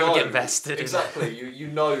never know, get invested. Exactly. you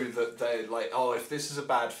know that they're like, oh, if this is a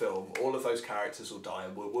bad film, all of those characters will die,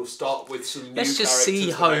 and we'll start with some new Let's just characters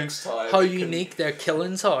see the how next time. unique their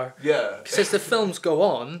killings are. Yeah. Because as the films go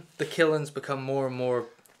on, the killings become more and more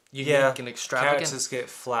unique and extravagant. Characters get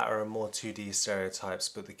flatter and more 2D stereotypes,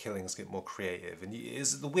 but the killings get more creative. And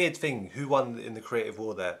it's the weird thing, who won in the creative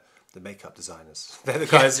war there? The makeup designers. They're the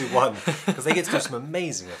guys who won. Because they get to do some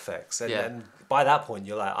amazing effects. And by that point,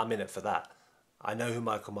 you're like, I'm in it for that. I know who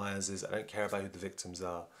Michael Myers is. I don't care about who the victims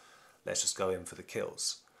are. Let's just go in for the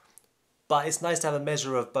kills. But it's nice to have a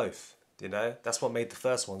measure of both, you know? That's what made the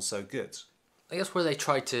first one so good. I guess where they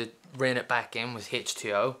tried to rein it back in with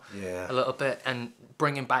H2O a little bit and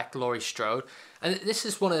bringing back Laurie Strode. And this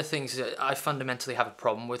is one of the things that I fundamentally have a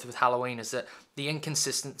problem with Halloween, is that the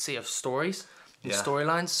inconsistency of stories and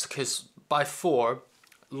storylines. Because by 4,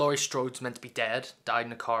 Laurie Strode's meant to be dead, died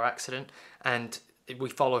in a car accident, and we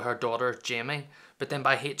follow her daughter, Jamie. But then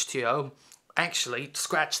by H2O, actually,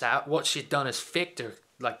 scratch that, what she'd done is faked her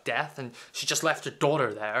like death, and she just left her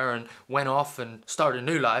daughter there and went off and started a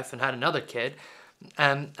new life and had another kid,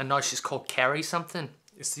 and now she's called Carrie something.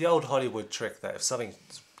 It's the old Hollywood trick that if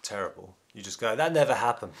something's terrible, you just go, that never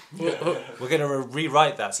happened. We're going to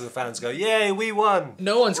rewrite that so the fans go, yay, we won.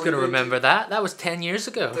 No one's going to remember that. That was 10 years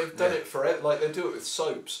ago. They've done it for it. Like they do it with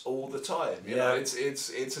soaps all the time. You know, it's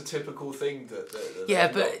a typical thing that they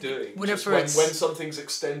end up doing. Whenever when something's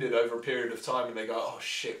extended over a period of time and they go, oh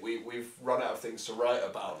shit, we've run out of things to write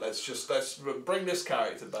about. Let's bring this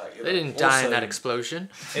character back. You know? They didn't die in that explosion.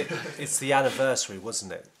 It's the anniversary,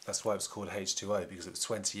 wasn't it? That's why it was called H2O, because it was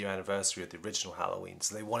 20-year anniversary of the original Halloween.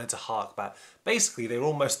 So they wanted to hark back. Basically, they were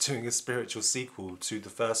almost doing a spiritual sequel to the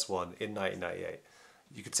first one in 1998.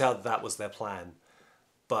 You could tell that was their plan.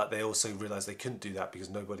 But they also realised they couldn't do that because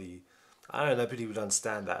nobody would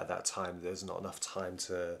understand that at that time. There's not enough time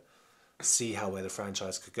to see where the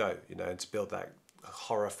franchise could go, you know, and to build that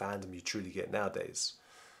horror fandom you truly get nowadays.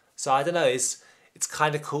 So I don't know, it's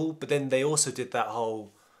kind of cool. But then they also did that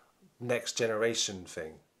whole next generation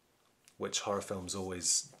thing, which horror films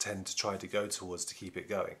always tend to try to go towards to keep it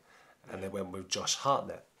going. And they went with Josh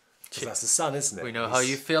Hartnett. Because that's the son, isn't it? We know how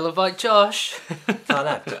you feel about Josh. Can't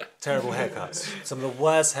act. Terrible haircuts. Some of the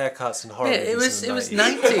worst haircuts in horror movies. It was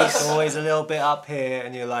 90s. It's always a little bit up here,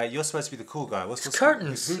 and you're like, you're supposed to be the cool guy. What's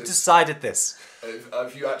curtains? Who decided this?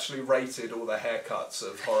 Have you actually rated all the haircuts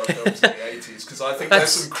of horror films in the 80s? Because I think there's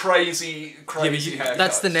some crazy haircuts.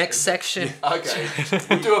 That's the next section. Okay.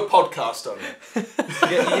 We'll do a podcast on it.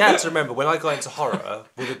 You have to remember, when I got into horror,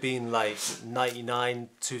 would have been like 99,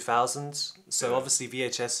 2000. So obviously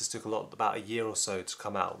VHSs took about a year or so to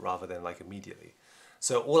come out rather than like immediately.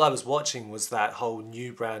 So all I was watching was that whole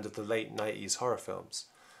new brand of the late 90s horror films.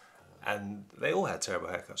 And they all had terrible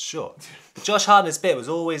haircuts, sure. But Josh Hartnett's bit was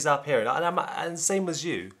always up here. And same as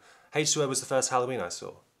you, H2O was the first Halloween I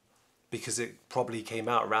saw. Because it probably came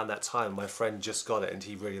out around that time. My friend just got it and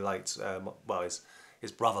he really liked,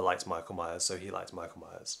 his brother liked Michael Myers, so he liked Michael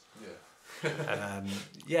Myers. Yeah. And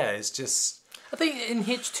it's just... I think in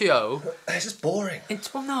H2O... It's just boring.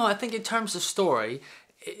 I think in terms of story,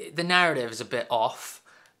 the narrative is a bit off.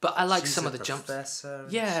 But I like some of the jumps.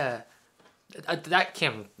 Yeah. That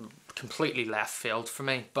came completely left field for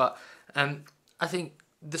me. But I think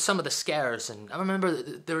some of the scares, and I remember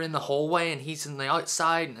they're in the hallway and he's in the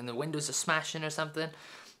outside and the windows are smashing or something.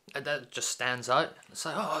 That just stands out. It's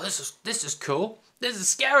like, oh, this is cool. This is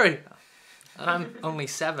scary. And I'm only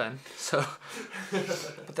 7, so...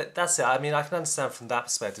 But that's it. I mean, I can understand from that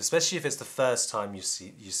perspective, especially if it's the first time you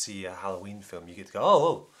see a Halloween film. You get to go,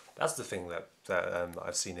 oh, that's the thing that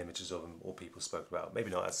I've seen images of and all people spoke about.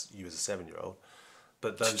 Maybe not as you as a 7-year-old,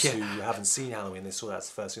 but those who haven't seen Halloween, they saw that's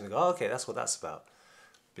the first thing. They go, oh, okay, that's what that's about.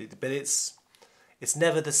 But it's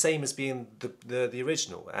never the same as being the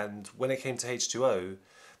original. And when it came to H2O,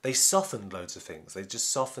 they softened loads of things. They just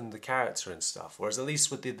softened the character and stuff. Whereas at least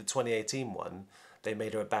with the 2018 one, they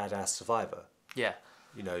made her a badass survivor. Yeah.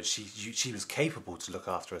 You know, she was capable to look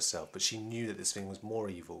after herself, but she knew that this thing was more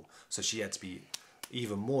evil, so she had to be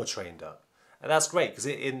even more trained up. And that's great, because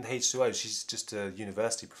in H2O, she's just a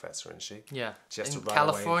university professor, isn't she? Yeah. She has to in run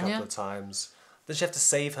California? away a couple of times. Does she have to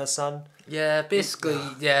save her son? Yeah, basically,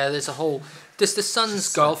 there's a whole... Does the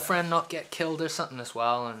son's girlfriend not get killed or something as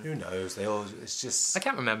well? And who knows? It's just... I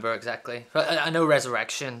can't remember exactly. But I know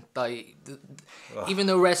Resurrection, even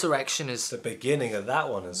though Resurrection is... the beginning of that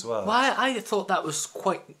one as well. Well, I thought that was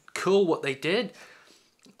quite cool what they did.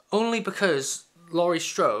 Only because Laurie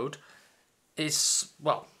Strode is,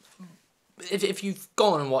 if you've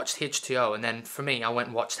gone and watched H2O, and then for me, I went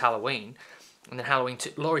and watched Halloween, and then Halloween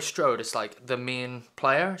 2, Laurie Strode is like the main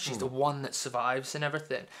player. She's the one that survives and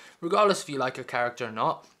everything. Regardless if you like her character or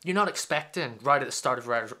not, you're not expecting right at the start of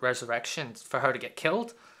Resurrection for her to get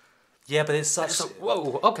killed. Yeah, but it's such... It's like,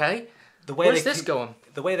 whoa, okay. The way Where's this going?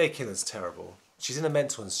 The way they kill is terrible. She's in a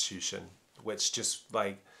mental institution, which just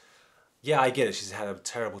like... Yeah, I get it. She's had a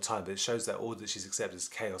terrible time, but it shows that all that she's accepted is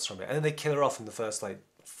chaos from it. And then they kill her off in the first,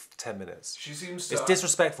 10 minutes. She seems to... It's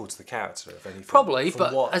disrespectful to the character, if anything. Probably,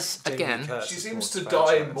 but She seems to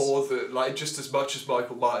die more than, just as much as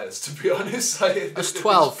Michael Myers, to be honest. I was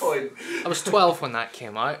 12. I was 12 when that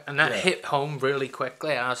came out, and that hit home really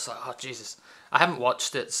quickly, and I was like, oh, Jesus. I haven't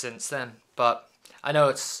watched it since then, but I know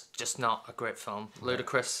it's just not a great film.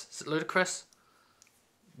 Ludicrous. Is it ludicrous?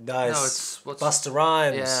 Nice. No, it's Busta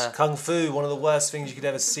Rhymes. Yeah. Kung Fu, one of the worst things you could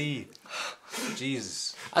ever see.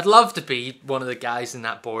 Jesus. I'd love to be one of the guys in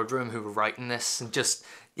that boardroom who were writing this and just,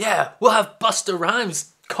 we'll have Busta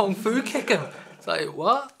Rhymes Kung Fu kicking. It's like,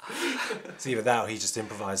 what? It's either that or he just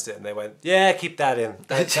improvised it and they went, yeah, keep that in.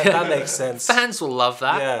 That makes sense. Fans will love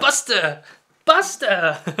that. Yeah.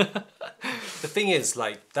 Buster! The thing is,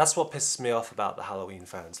 that's what pisses me off about the Halloween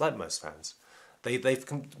fans, like most fans. They're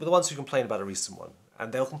the ones who complain about a recent one.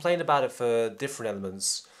 And they'll complain about it for different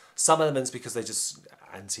elements. Some elements because they're just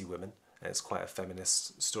anti-women. And it's quite a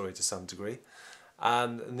feminist story to some degree.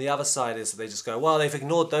 And the other side is that they just go, well, they've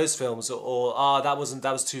ignored those films, or that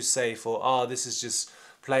was too safe, or this is just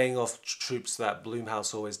playing off tropes that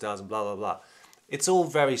Blumhouse always does, and blah, blah, blah. It's all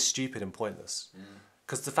very stupid and pointless.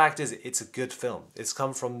 Because the fact is, it's a good film. It's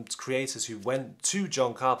come from creators who went to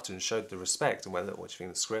John Carpenter and showed the respect and went, look, what do you think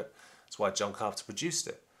of the script? That's why John Carpenter produced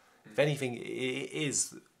it. If anything, it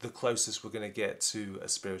is the closest we're going to get to a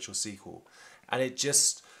spiritual sequel. And it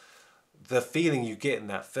just, the feeling you get in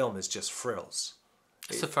that film is just thrills.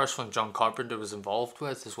 It's the first one John Carpenter was involved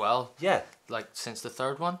with as well. Yeah. Since the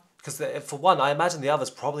third one. Because for one, I imagine the others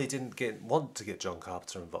probably didn't want to get John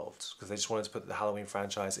Carpenter involved because they just wanted to put the Halloween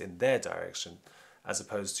franchise in their direction as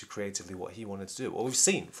opposed to creatively what he wanted to do. Well, we've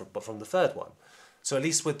seen from the third one. So at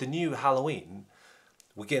least with the new Halloween,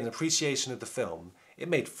 we're getting an appreciation of the film. It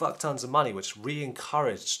made fuck tons of money, which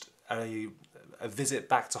re-encouraged a visit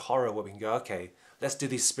back to horror where we can go, okay, let's do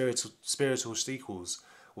these spiritual sequels.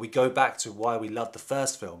 We go back to why we loved the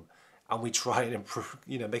first film and we try and improve,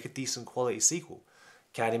 make a decent quality sequel.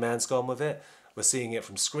 Candyman's gone with it. We're seeing it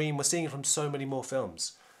from Scream. We're seeing it from so many more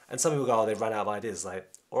films. And some people go, oh, they've run out of ideas.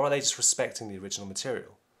 Or are they just respecting the original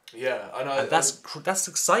material? Yeah, I know. And that's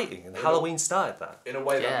exciting, and Halloween started that. In a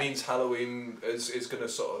way, that means Halloween is going to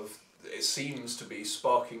sort of, it seems to be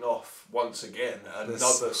sparking off once again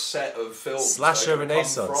another set of films. Slasher that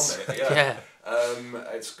Renaissance. come from it. Yeah.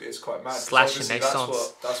 It's quite mad. Slash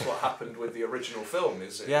Renaissance. That's what happened with the original film.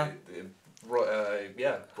 I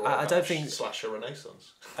don't think Slasher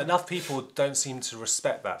Renaissance. Enough people don't seem to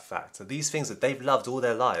respect that fact. These things that they've loved all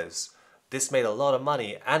their lives, this made a lot of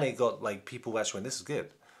money, and it got people actually went, this is good.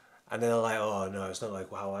 And then they're like, oh no, it's not like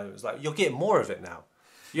how I was like. You're getting more of it now.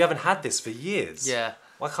 You haven't had this for years. Yeah.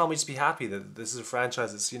 Why can't we just be happy that this is a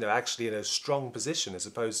franchise that's actually in a strong position as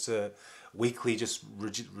opposed to weekly just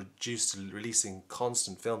reduced to releasing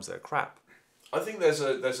constant films that are crap? I think there's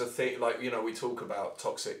a thing we talk about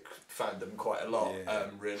toxic fandom quite a lot,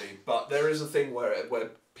 really. But there is a thing where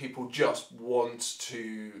people just want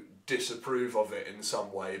to disapprove of it in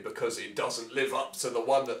some way because it doesn't live up to the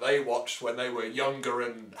one that they watched when they were younger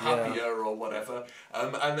and happier or whatever,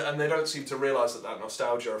 and they don't seem to realise that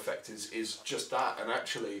nostalgia effect is just that. And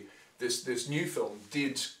actually, this new film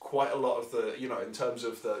did quite a lot of the in terms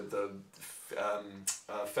of the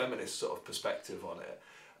feminist sort of perspective on it.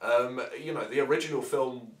 The original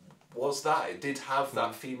film was that. It did have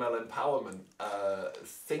that female empowerment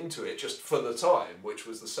thing to it just for the time, which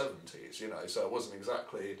was the 70s, so it wasn't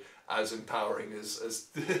exactly as empowering as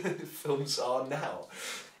films are now.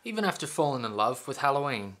 Even after falling in love with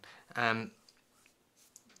Halloween,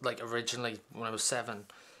 originally when I was 7,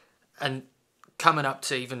 and coming up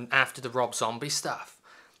to even after the Rob Zombie stuff,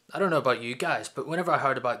 I don't know about you guys, but whenever I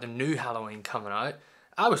heard about the new Halloween coming out,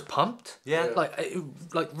 I was pumped. Yeah. It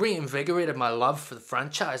reinvigorated my love for the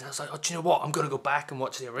franchise. I was like, oh, do you know what? I'm going to go back and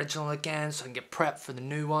watch the original again so I can get prepped for the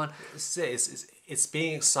new one. It's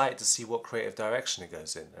being excited to see what creative direction it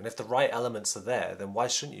goes in. And if the right elements are there, then why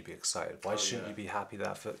shouldn't you be excited? Why shouldn't you be happy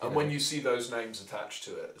that... when you see those names attached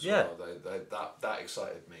to it as well, that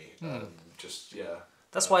excited me.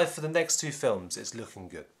 That's why for the next 2 films, it's looking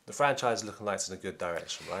good. The franchise is looking like it's in a good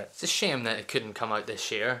direction, right? It's a shame that it couldn't come out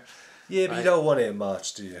this year. Yeah, but you don't want it in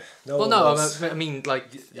March, do you? I mean,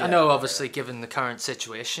 I know obviously given the current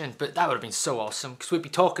situation, but that would have been so awesome because we'd be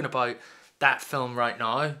talking about that film right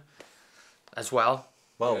now as well.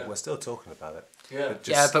 Well, Yeah. we're still talking about it. Yeah. But just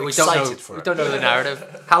Yeah, but we don't know. excited for We it. don't know the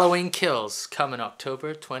narrative. Halloween Kills coming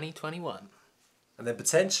October 2021. And then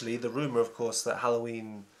potentially the rumor, of course, that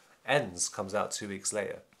Halloween Ends comes out 2 weeks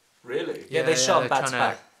later. Really? Yeah, Yeah, they shot they're them back to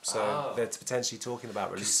trying back, to- so they're potentially talking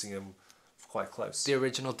about releasing them quite close. The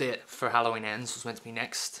original date for Halloween Ends was meant to be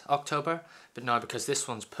next October, but now because this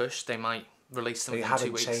one's pushed, they might release them They in 2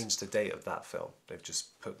 haven't weeks. changed the date of that film. They've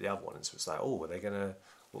just put the other one in, so it's like, oh, are they gonna?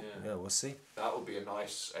 Well, Yeah. yeah, we'll see. That would be a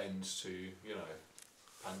nice end to, you know,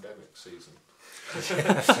 pandemic season.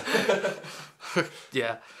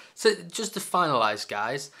 Yeah. So just to finalise,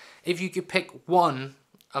 guys, if you could pick one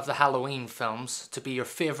of the Halloween films to be your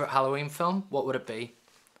favourite Halloween film, what would it be?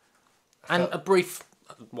 And a brief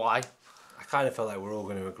why. I kind of felt like we're all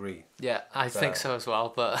going to agree. Yeah, I think so as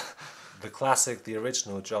well, but The classic, the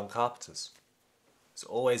original John Carpenter's. It's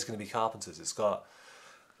always going to be Carpenter's. It's got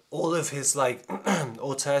all of his like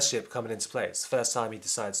authorship coming into play. It's the first time he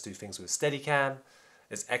decides to do things with Steadicam.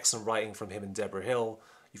 There's excellent writing from him and Deborah Hill.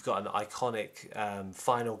 You've got an iconic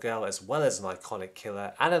final girl as well as an iconic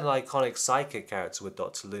killer and an iconic psychic character with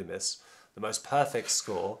Dr. Loomis. The most perfect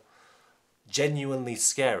score. Genuinely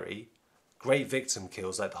scary. Great victim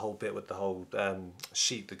kills, like the whole bit with the whole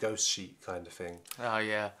sheet, the ghost sheet kind of thing. oh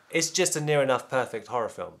yeah. It's just a near enough perfect horror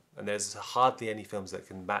film, and there's hardly any films that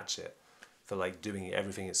can match it for like doing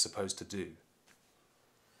everything it's supposed to do.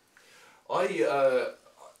 I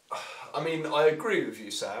mean, I agree with you,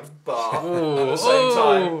 Sam, but at the same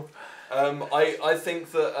time, I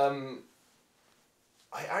think that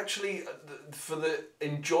I actually, for the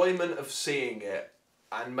enjoyment of seeing it,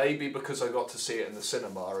 and maybe because I got to see it in the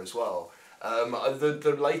cinema as well,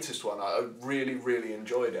 the latest one, I really, really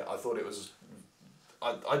enjoyed it. I thought it was...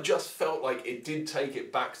 I just felt like it did take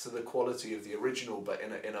it back to the quality of the original, but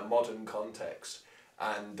in a modern context.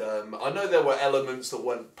 And I know there were elements that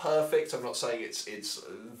weren't perfect. I'm not saying it's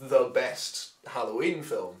the best Halloween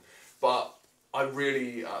film, but I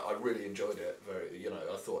really enjoyed it.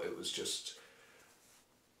 I thought it was just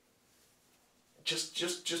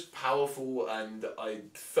powerful, and I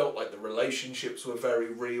felt like the relationships were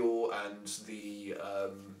very real, and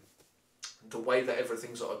the way that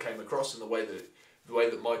everything sort of came across, and the way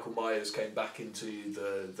that Michael Myers came back into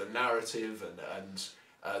the narrative, and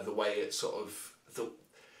the way it sort of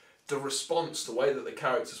the response, the way that the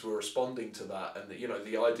characters were responding to that, and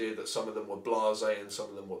the idea that some of them were blasé and some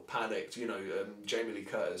of them were panicked. Jamie Lee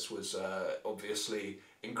Curtis was obviously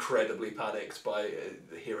incredibly panicked by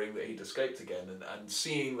hearing that he'd escaped again, and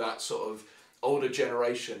seeing that sort of older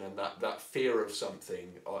generation and that fear of something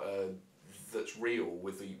that's real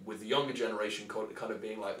with the younger generation kind of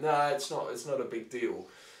being like, nah, it's not a big deal.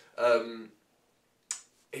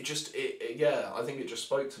 I think it just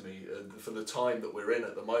spoke to me for the time that we're in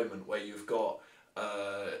at the moment, where you've got,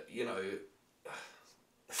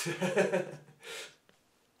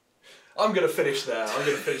 I'm gonna finish there. I'm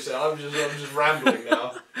just rambling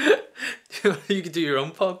now. You could do your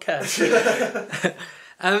own podcast.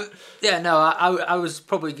 I was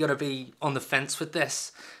probably going to be on the fence with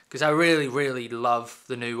this because I really, really love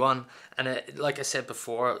the new one. And like I said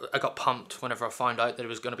before, I got pumped whenever I found out that it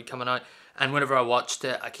was going to be coming out. And whenever I watched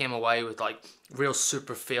it, I came away with like real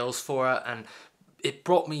super feels for it. And it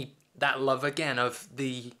brought me that love again of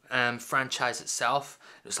the franchise itself.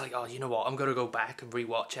 It was like, oh, you know what? I'm going to go back and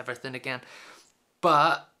rewatch everything again.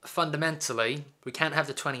 But fundamentally, we can't have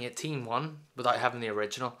the 2018 one without having the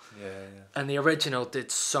original. Yeah. And the original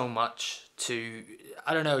did so much to,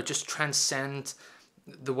 I don't know, just transcend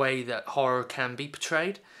the way that horror can be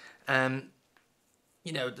portrayed. A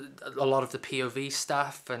lot of the POV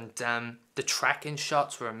stuff and the tracking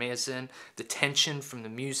shots were amazing. The tension from the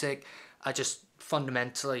music, I just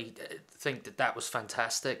fundamentally think that was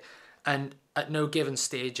fantastic. And at no given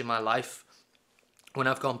stage in my life, when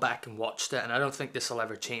I've gone back and watched it, and I don't think this will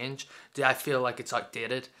ever change, do I feel like it's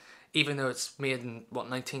outdated. Even though it's made in,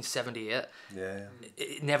 1978? Yeah.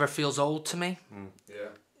 It never feels old to me. Yeah.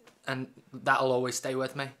 And that'll always stay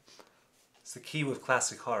with me. It's the key with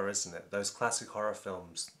classic horror, isn't it? Those classic horror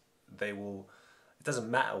films, it doesn't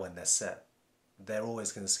matter when they're set. They're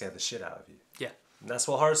always going to scare the shit out of you. Yeah. And that's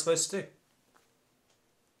what horror's supposed to do.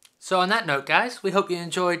 So on that note, guys, we hope you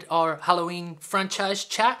enjoyed our Halloween franchise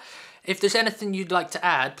chat. If there's anything you'd like to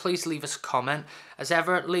add, please leave us a comment. As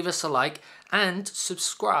ever, leave us a like and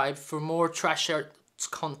subscribe for more Trash Arts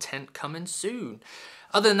content coming soon.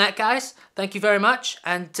 Other than that, guys, thank you very much,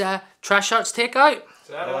 and Trash Arts take out.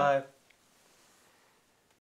 Ta-da. Bye.